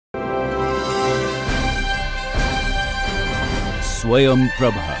Swayam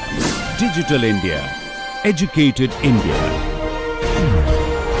Prabha. Digital India. Educated India.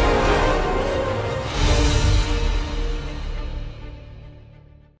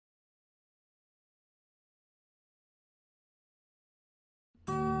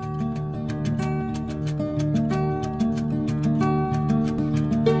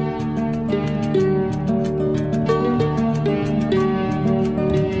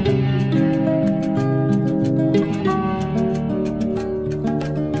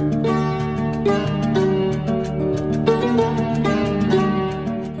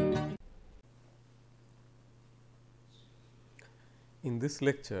 In this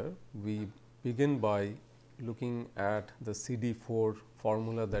lecture, we begin by looking at the CD4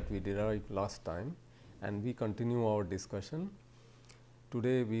 formula that we derived last time, and we continue our discussion.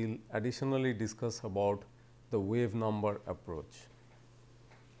 Today, we will additionally discuss about the wave number approach.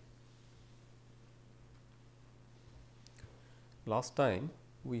 Last time,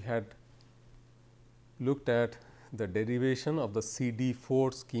 we had looked at the derivation of the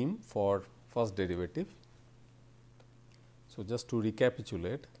CD4 scheme for first derivative. So, just to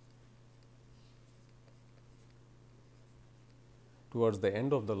recapitulate, towards the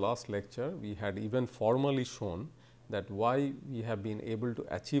end of the last lecture, we had even formally shown that why we have been able to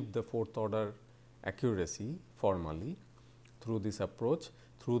achieve the fourth order accuracy formally through this approach,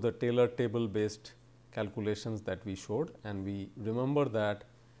 through the Taylor table based calculations that we showed. And we remember that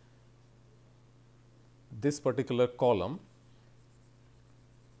this particular column,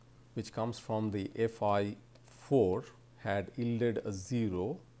 which comes from the Fi4, had yielded a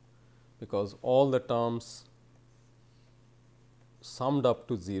 0, because all the terms summed up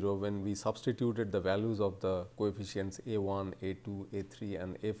to 0 when we substituted the values of the coefficients A1, A2, A3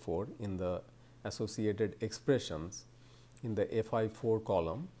 and A4 in the associated expressions in the Fi4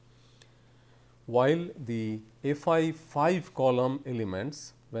 column, while the Fi5 column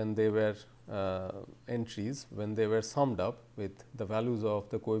elements, when they were entries, when they were summed up with the values of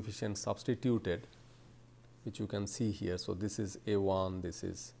the coefficients substituted, which you can see here. So, this is A1, this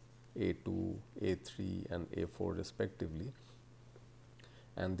is A2, A3 and A4 respectively,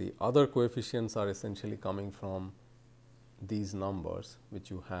 and the other coefficients are essentially coming from these numbers which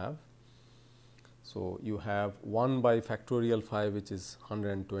you have. So, you have 1 by factorial 5, which is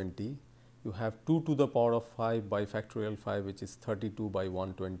 120, you have 2 to the power of 5 by factorial 5, which is 32 by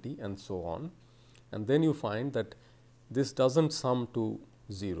 120 and so on, and then you find that this does not sum to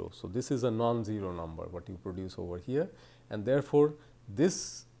 0. So, this is a non-zero number what you produce over here, and therefore,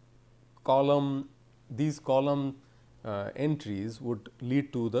 this column, these column entries would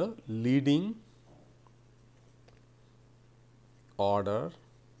lead to the leading order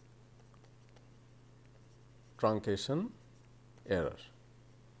truncation error,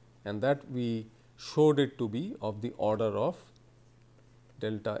 and that we showed it to be of the order of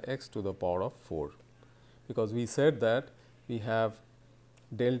delta x to the power of 4, because we said that we have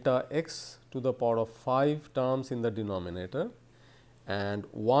delta x to the power of 5 terms in the denominator and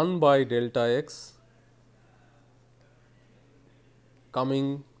 1 by delta x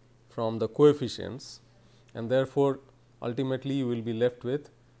coming from the coefficients, and therefore, ultimately you will be left with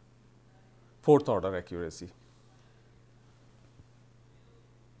fourth order accuracy.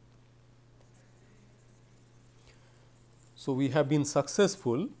 So, we have been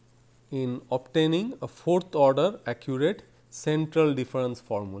successful in obtaining a fourth order accurate central difference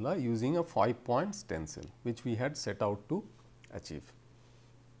formula using a 5-point stencil, which we had set out to achieve.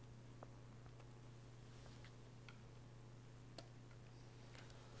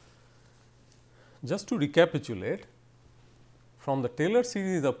 Just to recapitulate, from the Taylor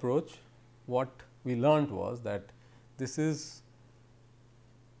series approach, what we learned was that this is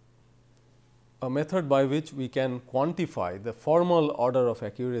a method by which we can quantify the formal order of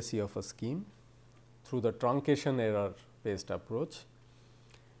accuracy of a scheme through the truncation error based approach,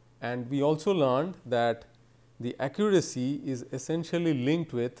 and we also learned that the accuracy is essentially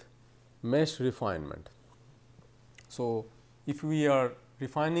linked with mesh refinement. So, if we are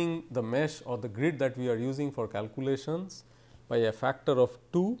refining the mesh or the grid that we are using for calculations by a factor of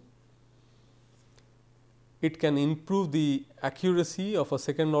 2, it can improve the accuracy of a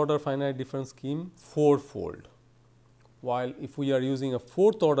second order finite difference scheme 4-fold, while if we are using a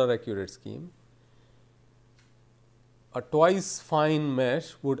fourth order accurate scheme, a twice fine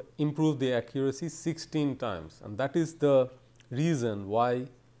mesh would improve the accuracy 16 times, and that is the reason why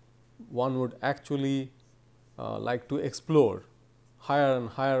one would actually like to explore higher and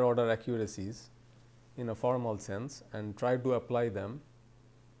higher order accuracies in a formal sense and try to apply them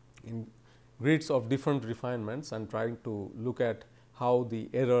in grids of different refinements and trying to look at how the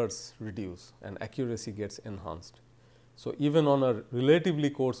errors reduce and accuracy gets enhanced. So, even on a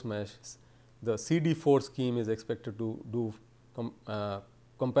relatively coarse mesh, the CD4 scheme is expected to do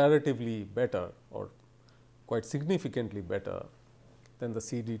comparatively better or quite significantly better than the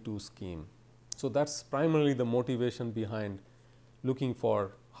CD2 scheme. So, that is primarily the motivation behind looking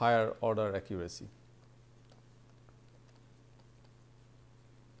for higher order accuracy.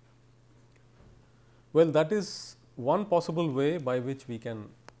 Well, that is one possible way by which we can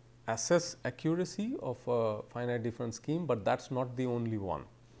assess accuracy of a finite difference scheme, but that is not the only one.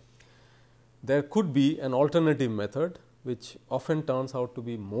 There could be an alternative method which often turns out to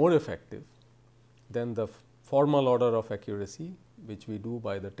be more effective than the formal order of accuracy which we do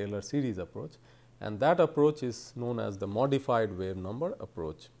by the Taylor series approach, and that approach is known as the modified wave number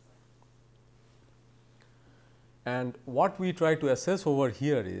approach. And what we try to assess over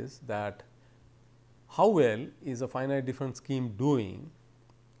here is that how well is a finite difference scheme doing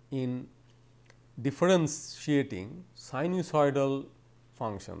in differentiating sinusoidal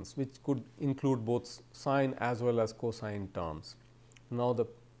functions, which could include both sine as well as cosine terms. Now, the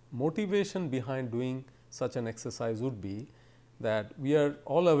motivation behind doing such an exercise would be that we are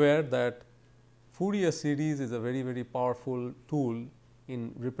all aware that Fourier series is a very powerful tool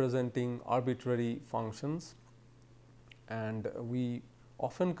in representing arbitrary functions, and we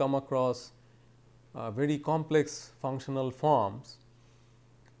often come across very complex functional forms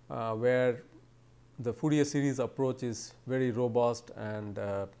where the Fourier series approach is very robust and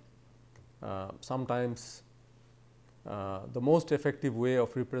sometimes the most effective way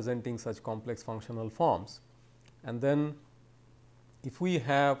of representing such complex functional forms. And then if we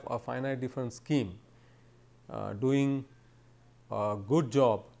have a finite difference scheme doing a good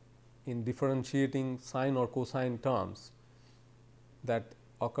job in differentiating sine or cosine terms that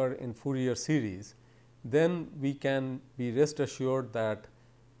occur in Fourier series, then we can be rest assured that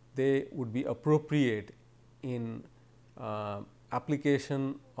they would be appropriate in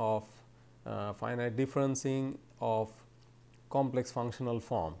application of finite differencing of complex functional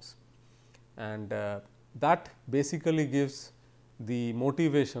forms. And that basically gives the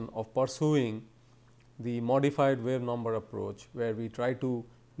motivation of pursuing the modified wave number approach, where we try to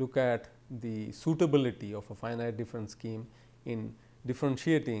look at the suitability of a finite difference scheme in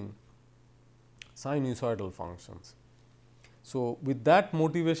differentiating sinusoidal functions. So, with that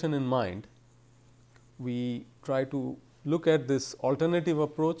motivation in mind, we try to look at this alternative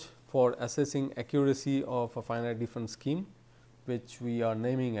approach for assessing accuracy of a finite difference scheme, which we are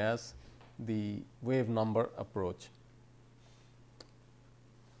naming as the wave number approach.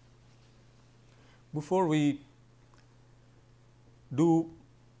 Before we do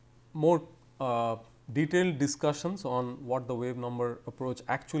more detailed discussions on what the wave number approach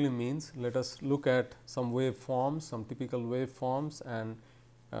actually means, let us look at some wave forms, some typical wave forms, and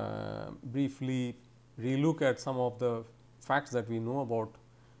briefly relook at some of the facts that we know about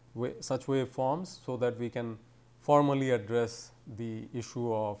such wave forms, so that we can formally address the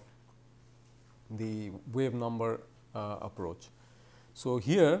issue of the wave number approach. So,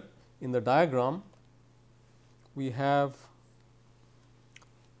 here in the diagram we have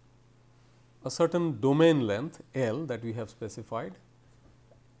a certain domain length L that we have specified,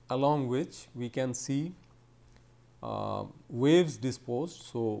 along which we can see waves disposed.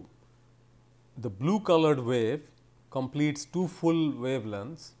 So, the blue colored wave completes 2 full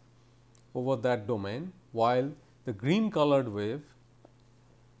wavelengths over that domain, while the green colored wave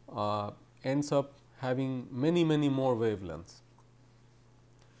ends up having many more wavelengths.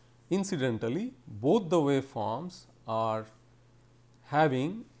 Incidentally, both the waveforms are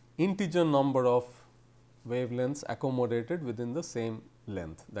having integer number of wavelengths accommodated within the same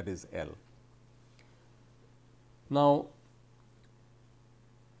length, that is L. Now,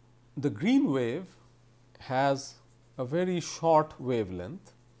 the green wave has a very short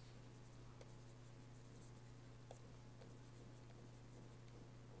wavelength,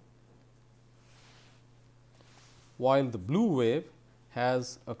 while the blue wave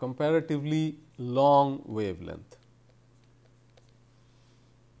has a comparatively long wavelength.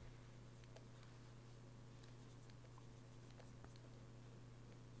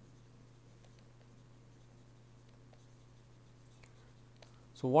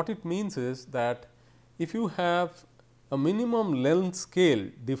 So, what it means is that if you have a minimum length scale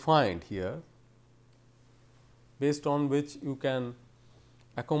defined here, based on which you can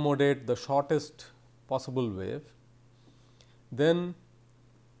accommodate the shortest possible wave, then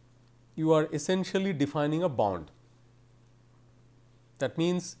you are essentially defining a bound. That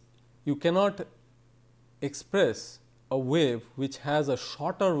means, you cannot express a wave which has a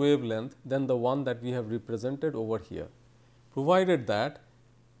shorter wavelength than the one that we have represented over here, provided that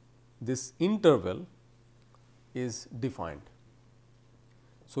this interval is defined.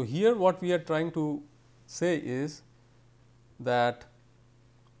 So, here what we are trying to say is that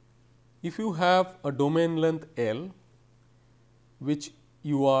if you have a domain length L, which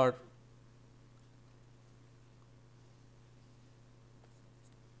you are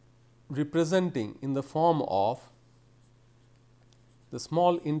representing in the form of the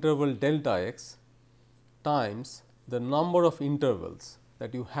small interval delta x times the number of intervals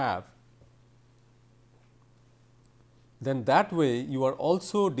that you have, then that way you are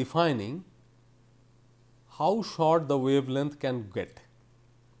also defining how short the wavelength can get,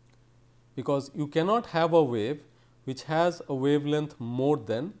 because you cannot have a wave which has a wavelength more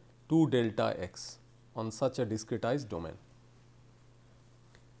than 2 delta x on such a discretized domain.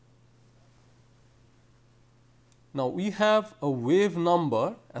 Now, we have a wave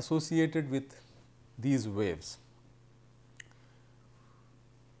number associated with these waves.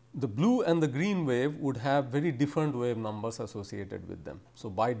 The blue and the green wave would have very different wave numbers associated with them. So,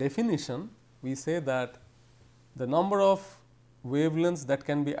 by definition we say that the number of wavelengths that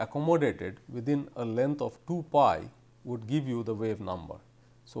can be accommodated within a length of 2 pi would give you the wave number.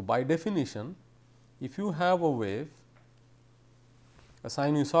 So, by definition, if you have a wave, a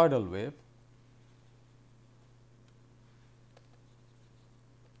sinusoidal wave,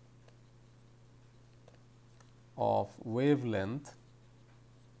 of wavelength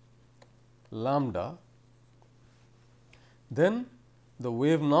lambda, then the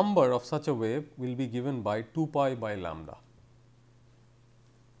wave number of such a wave will be given by 2 pi by lambda.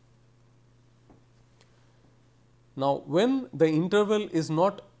 Now, when the interval is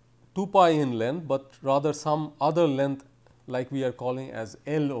not 2 pi in length, but rather some other length like we are calling as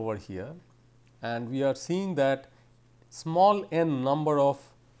L over here, and we are seeing that small n number of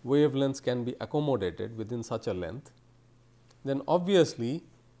wavelengths can be accommodated within such a length, then obviously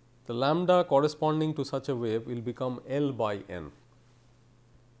the lambda corresponding to such a wave will become L by n.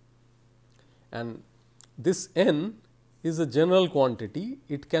 And this n is a general quantity.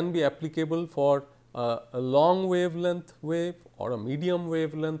 It can be applicable for a long wavelength wave or a medium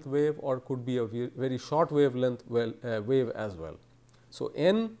wavelength wave, or could be a very short wavelength wave as well. So,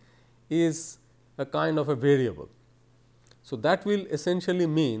 n is a kind of a variable. So, that will essentially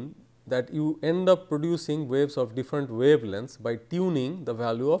mean that you end up producing waves of different wavelengths by tuning the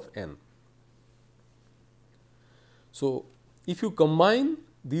value of n. So, if you combine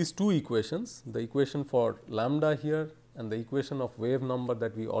these two equations, the equation for lambda here and the equation of wave number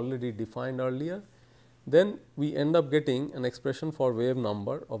that we already defined earlier, then we end up getting an expression for wave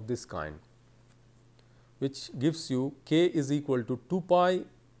number of this kind, which gives you k is equal to 2 pi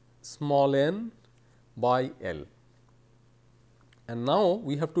small n by L. And now,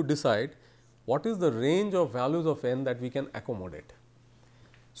 we have to decide what is the range of values of n that we can accommodate.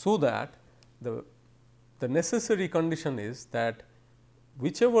 So, that the necessary condition is that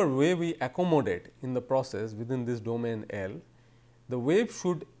whichever wave we accommodate in the process within this domain L, the wave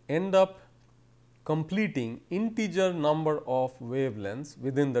should end up completing integer number of wavelengths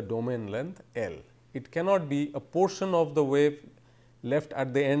within the domain length L. It cannot be a portion of the wave left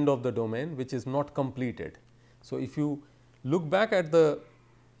at the end of the domain which is not completed. So, if you look back at the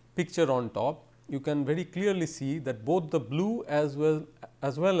picture on top, you can very clearly see that both the blue as well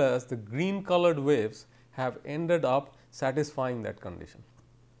as the green colored waves have ended up satisfying that condition.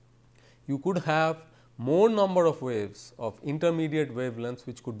 You could have more number of waves of intermediate wavelengths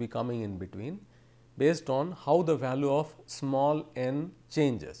which could be coming in between, based on how the value of small n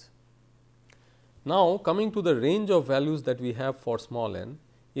changes. Now, coming to the range of values that we have for small n,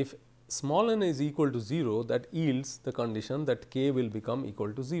 if small n is equal to 0, that yields the condition that k will become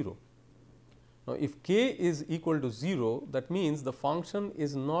equal to 0. Now, if k is equal to 0, that means the function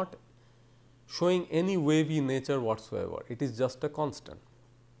is not showing any wavy nature whatsoever, it is just a constant.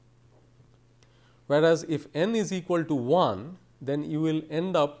 Whereas, if n is equal to 1, then you will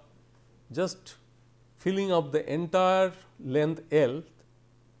end up just filling up the entire length L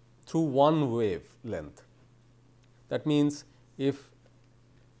through one wave length. That means, if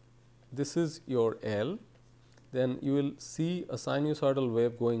this is your L, then you will see a sinusoidal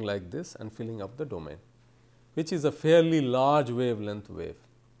wave going like this and filling up the domain, which is a fairly large wavelength wave.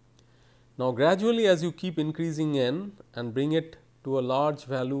 Now, gradually as you keep increasing n and bring it to a large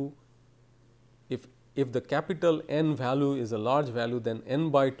value, if the capital N value is a large value, then n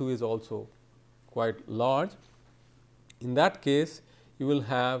by 2 is also quite large. In that case, you will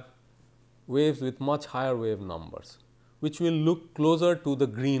have waves with much higher wave numbers, which will look closer to the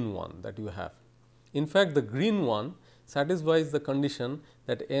green one that you have. In fact, the green one satisfies the condition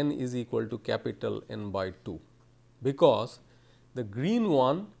that n is equal to capital N by 2, because the green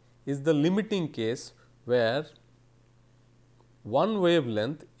one is the limiting case where one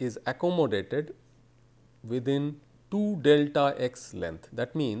wavelength is accommodated within 2 delta x length.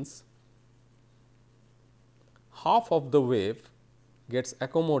 That means, half of the wave gets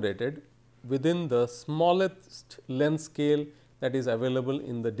accommodated within the smallest length scale that is available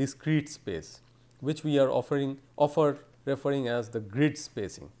in the discrete space, which we are referring as the grid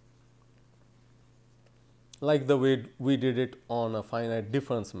spacing, like the way we did it on a finite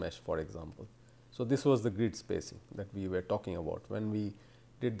difference mesh, for example. So, this was the grid spacing that we were talking about when we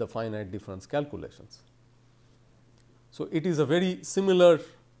did the finite difference calculations. So, it is a very similar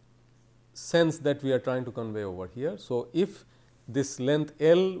sense that we are trying to convey over here. So, if this length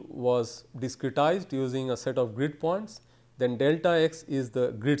L was discretized using a set of grid points, then delta x is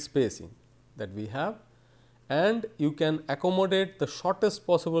the grid spacing that we have, and you can accommodate the shortest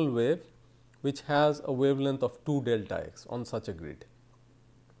possible wave which has a wavelength of 2 delta x on such a grid.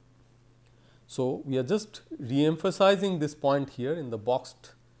 So, we are just re-emphasizing this point here in the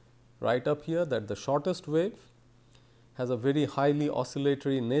boxed right up here, that the shortest wave has a very highly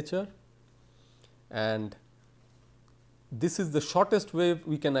oscillatory nature, and this is the shortest wave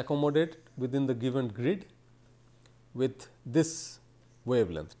we can accommodate within the given grid with this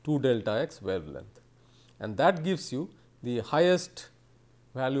wavelength 2 delta x wavelength, and that gives you the highest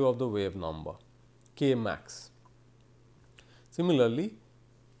value of the wave number k max. Similarly,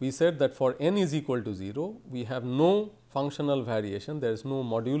 we said that for n is equal to 0, we have no functional variation, there is no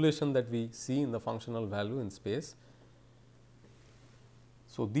modulation that we see in the functional value in space.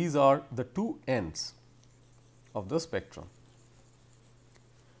 So, these are the two ends of the spectrum.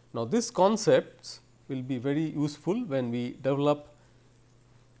 Now, these concepts will be very useful when we develop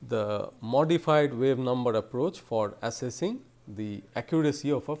the modified wave number approach for assessing the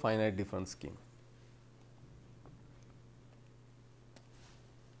accuracy of a finite difference scheme.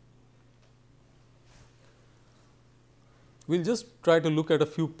 We will just try to look at a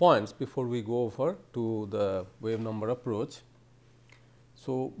few points before we go over to the wave number approach.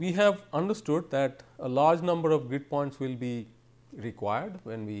 So, we have understood that a large number of grid points will be required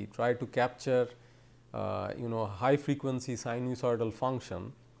when we try to capture high frequency sinusoidal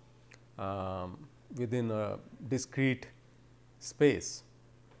function within a discrete space,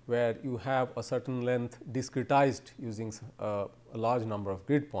 where you have a certain length discretized using a large number of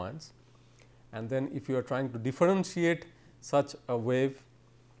grid points. And then if you are trying to differentiate such a wave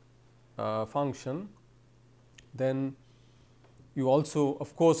function, then you also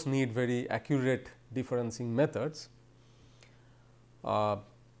of course need very accurate differencing methods.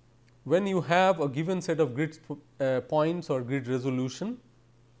 When you have a given set of grid points or grid resolution,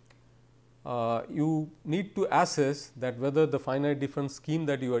 you need to assess that whether the finite difference scheme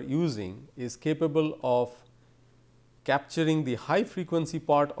that you are using is capable of capturing the high frequency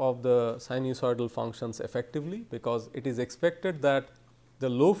part of the sinusoidal functions effectively, because it is expected that the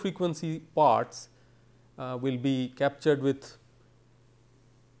low frequency parts will be captured with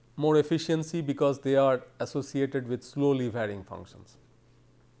more efficiency, because they are associated with slowly varying functions,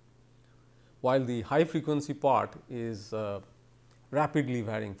 while the high frequency part is rapidly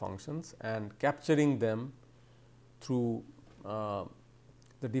varying functions, and capturing them through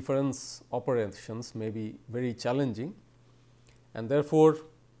the difference operations may be very challenging, and therefore,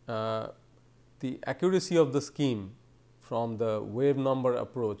 the accuracy of the scheme from the wave number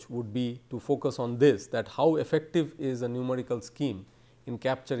approach would be to focus on this, that how effective is a numerical scheme in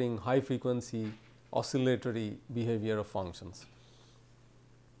capturing high frequency oscillatory behavior of functions.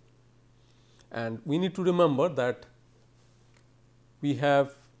 And we need to remember that we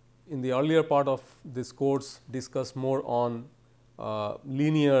have in the earlier part of this course discussed more on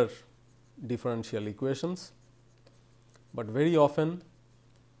linear differential equations, but very often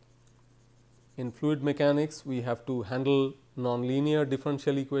in fluid mechanics we have to handle nonlinear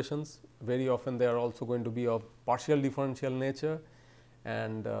differential equations. Very often they are also going to be of partial differential nature,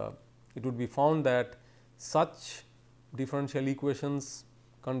 and it would be found that such differential equations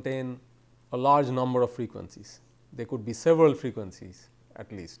contain a large number of frequencies. They could be several frequencies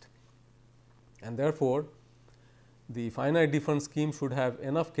at least, and therefore, the finite difference scheme should have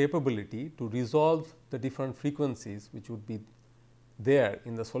enough capability to resolve the different frequencies which would be there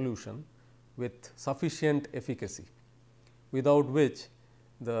in the solution with sufficient efficacy, without which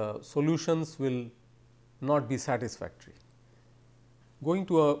the solutions will not be satisfactory. Going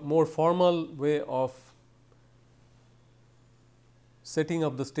to a more formal way of setting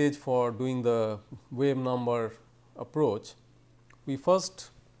up the stage for doing the wave number approach, we first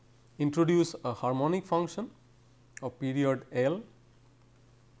introduce a harmonic function of period L,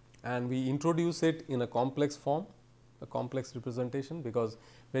 and we introduce it in a complex form, a complex representation, because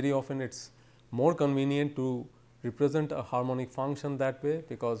very often it is more convenient to represent a harmonic function that way,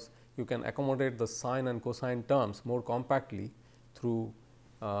 because you can accommodate the sine and cosine terms more compactly through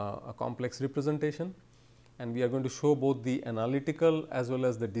a complex representation. And we are going to show both the analytical as well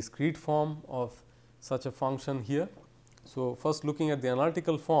as the discrete form of such a function here. So, first looking at the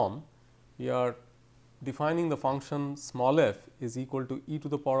analytical form, we are defining the function small f is equal to e to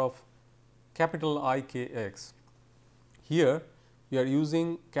the power of capital I k x. Here we are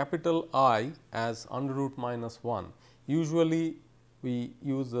using capital I as under root minus 1. Usually we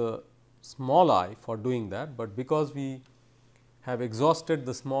use a small I for doing that, but because we have exhausted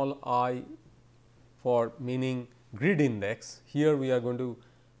the small I for meaning grid index, here we are going to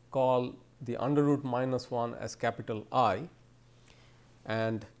call the under root minus 1 as capital I,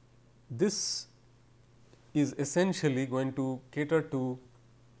 and this is essentially going to cater to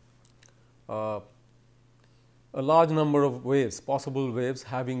a large number of waves, possible waves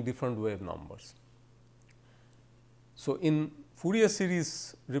having different wave numbers. So, in Fourier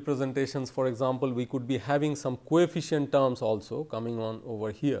series representations, for example, we could be having some coefficient terms also coming on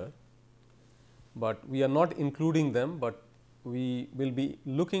over here, but we are not including them, but we will be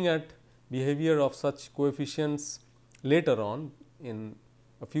looking at behavior of such coefficients later on in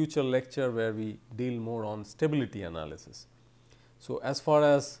a future lecture where we deal more on stability analysis. So, as far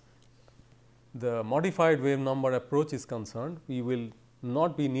as the modified wave number approach is concerned, we will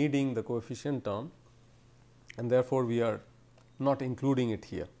not be needing the coefficient term, and therefore, we are not including it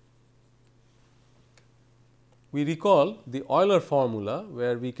here. We recall the Euler formula,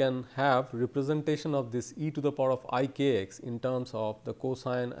 where we can have representation of this e to the power of I k x in terms of the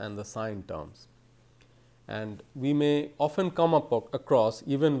cosine and the sine terms, and we may often come up across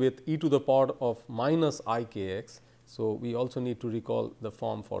even with e to the power of minus I k x. So, we also need to recall the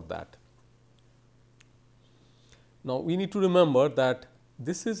form for that. Now, we need to remember that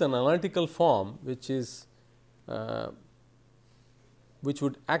this is an analytical form which is which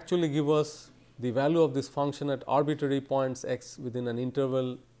would actually give us the value of this function at arbitrary points x within an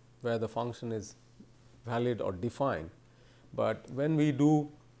interval where the function is valid or defined. But when we do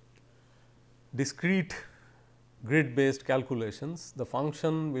discrete grid based calculations, the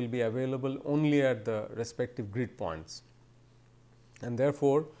function will be available only at the respective grid points, and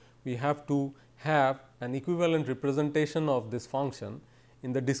therefore, we have to have an equivalent representation of this function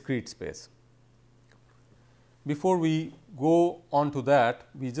in the discrete space. Before we go on to that,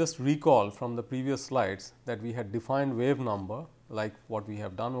 we just recall from the previous slides that we had defined wave number like what we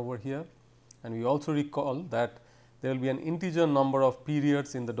have done over here, and we also recall that there will be an integer number of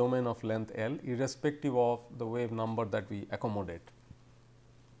periods in the domain of length L irrespective of the wave number that we accommodate,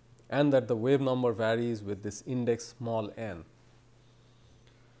 and that the wave number varies with this index small n.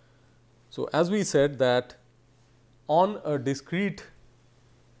 So, as we said that on a discrete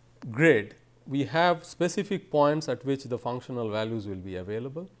grid, we have specific points at which the functional values will be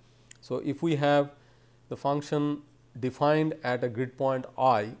available. So, if we have the function defined at a grid point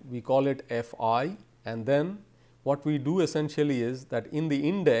I, we call it f I, and then what we do essentially is that in the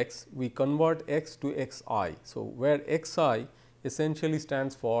index we convert x to x I. So, where x I essentially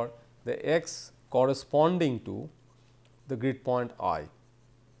stands for the x corresponding to the grid point I.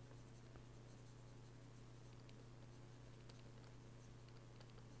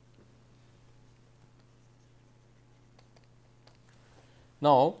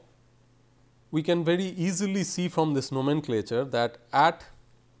 Now, we can very easily see from this nomenclature that at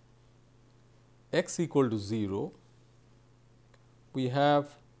x equal to 0, we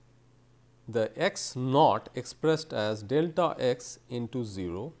have the x naught expressed as delta x into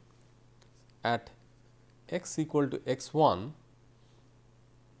 0. At x equal to x 1,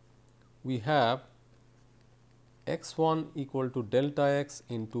 we have x 1 equal to delta x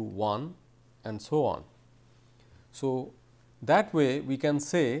into 1 and so on. So, that way we can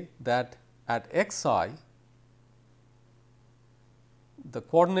say that at x I, the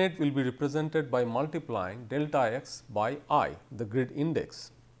coordinate will be represented by multiplying delta x by I, the grid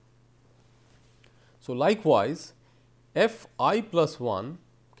index. So, likewise, f I plus 1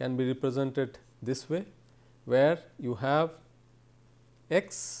 can be represented this way, where you have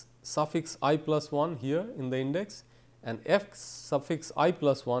x suffix I plus 1 here in the index, and f suffix I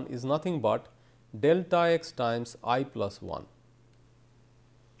plus 1 is nothing but delta x times I plus 1.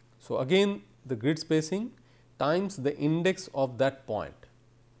 So, again the grid spacing times the index of that point,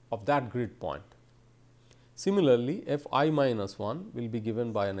 of that grid point. Similarly, f I minus 1 will be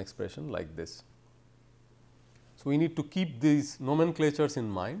given by an expression like this. So, we need to keep these nomenclatures in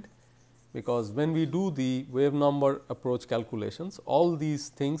mind, because when we do the wave number approach calculations, all these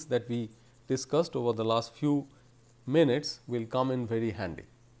things that we discussed over the last few minutes will come in very handy.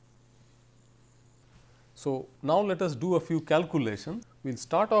 So, now let us do a few calculations. We will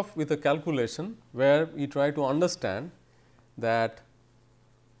start off with a calculation where we try to understand that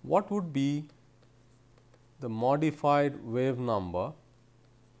what would be the modified wave number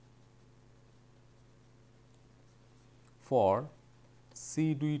for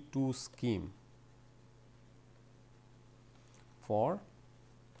CD2 scheme for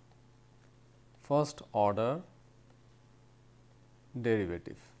first order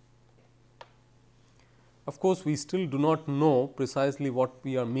derivative. Of course, we still do not know precisely what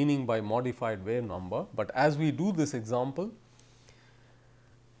we are meaning by modified wave number, but as we do this example,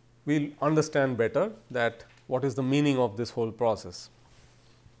 we will understand better that what is the meaning of this whole process.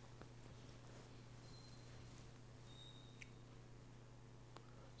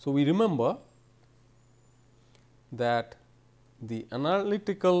 So, we remember that the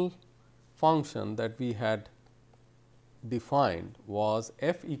analytical function that we had defined was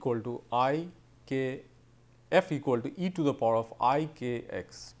f equal to I k f equal to e to the power of I k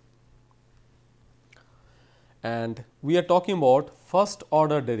x, and we are talking about first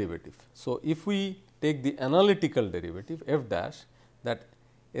order derivative. So, if we take the analytical derivative f dash, that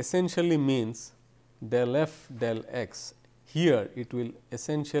essentially means del f del x. Here it will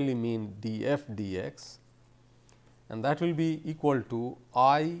essentially mean d f dx, and that will be equal to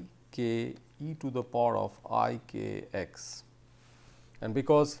I k e to the power of I k x. And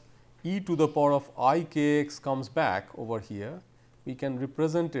because e to the power of I k x comes back over here, we can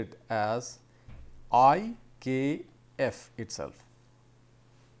represent it as I k f itself.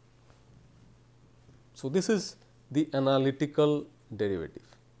 So, this is the analytical derivative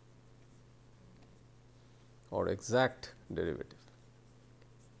or exact derivative.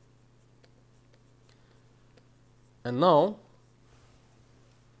 And now,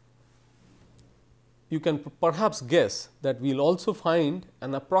 you can perhaps guess that we will also find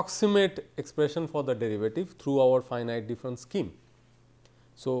an approximate expression for the derivative through our finite difference scheme.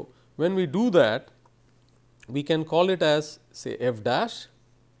 So, when we do that, we can call it as say f dash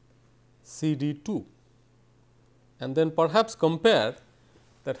C d 2, and then perhaps compare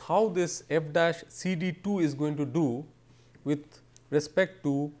that how this f dash C d 2 is going to do with respect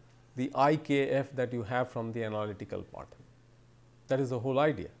to the I k f that you have from the analytical part. That is the whole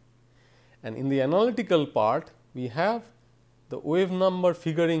idea. And in the analytical part, we have the wave number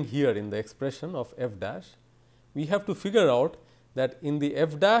figuring here in the expression of f dash. We have to figure out that in the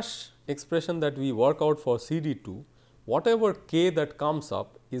f dash expression that we work out for C d 2, whatever k that comes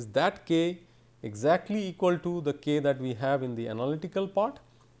up, is that k exactly equal to the k that we have in the analytical part,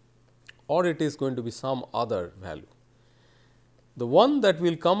 or it is going to be some other value. The one that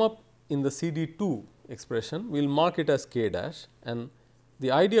will come up in the C d 2 expression, we will mark it as k dash, and the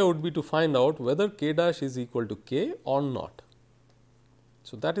idea would be to find out whether k dash is equal to k or not.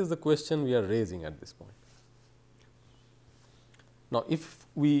 So, that is the question we are raising at this point. Now, if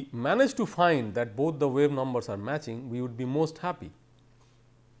we manage to find that both the wave numbers are matching, we would be most happy,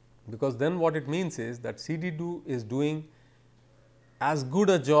 because then what it means is that C d 2 is doing as good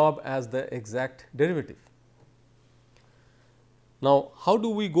a job as the exact derivative. Now, how do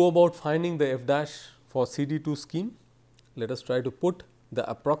we go about finding the f dash for C d 2 scheme? Let us try to put the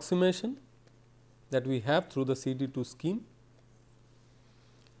approximation that we have through the C d 2 scheme,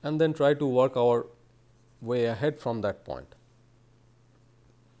 and then try to work our way ahead from that point.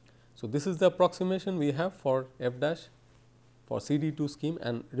 So, this is the approximation we have for f dash for C d 2 scheme,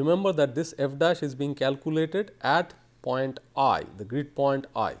 and remember that this f dash is being calculated at point I, the grid point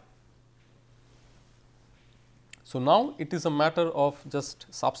I. So, now it is a matter of just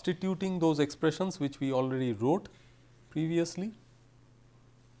substituting those expressions which we already wrote previously.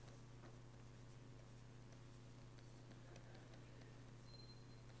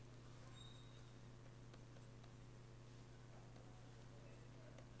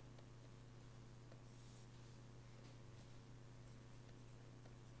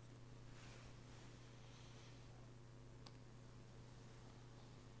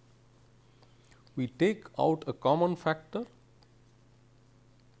 We take out a common factor,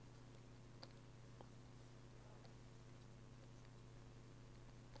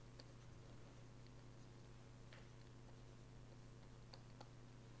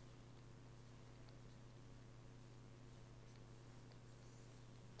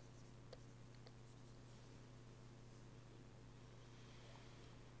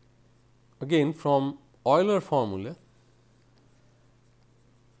 again from Euler formula.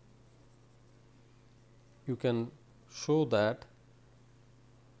 You can show that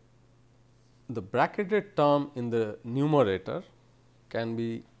the bracketed term in the numerator can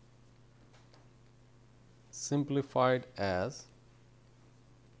be simplified as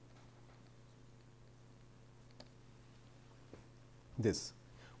this.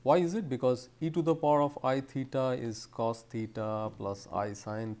 Why is it? Because e to the power of I theta is cos theta plus I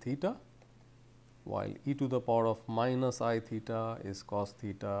sin theta, while e to the power of minus I theta is cos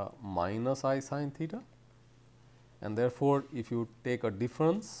theta minus I sin theta, and therefore, if you take a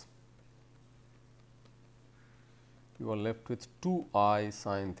difference, you are left with 2 I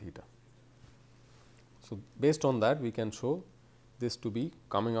sin theta. So, based on that we can show this to be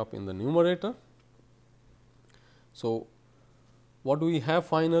coming up in the numerator. So, what do we have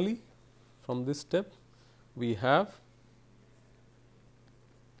finally from this step? We have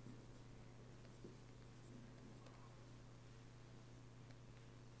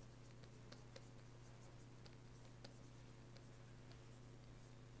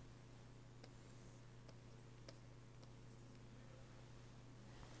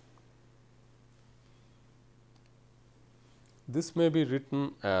this may be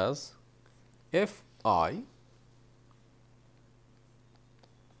written as f I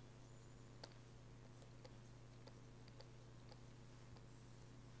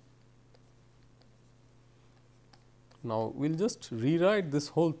Now, we will just rewrite this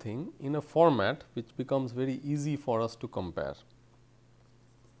whole thing in a format which becomes very easy for us to compare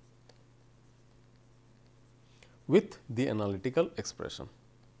with the analytical expression.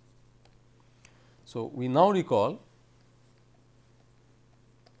 So, we now recall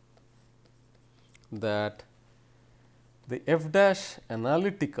that the f dash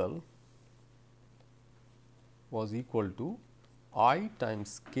analytical was equal to I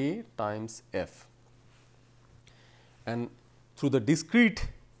times k times f, and through the discrete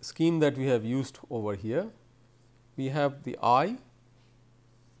scheme that we have used over here, we have the I,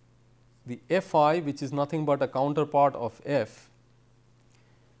 the f I, which is nothing but a counterpart of f,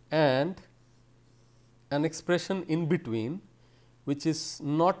 and an expression in between which is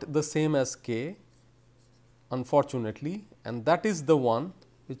not the same as k, unfortunately, and that is the one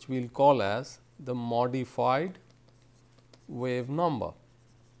which we will call as the modified wave number.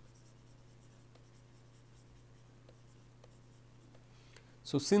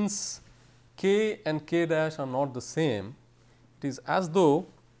 So, since k and k dash are not the same, it is as though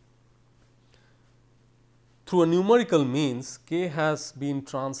through a numerical means k has been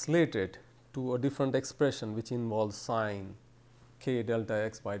translated to a different expression which involves sin k delta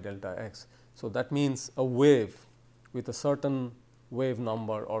x by delta x. So, that means a wave with a certain wave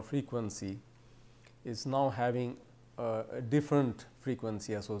number or frequency is now having a different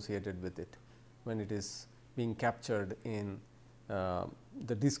frequency associated with it when it is being captured in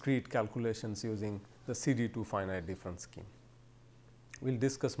the discrete calculations using the CD2 finite difference scheme. We will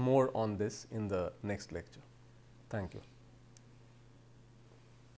discuss more on this in the next lecture. Thank you.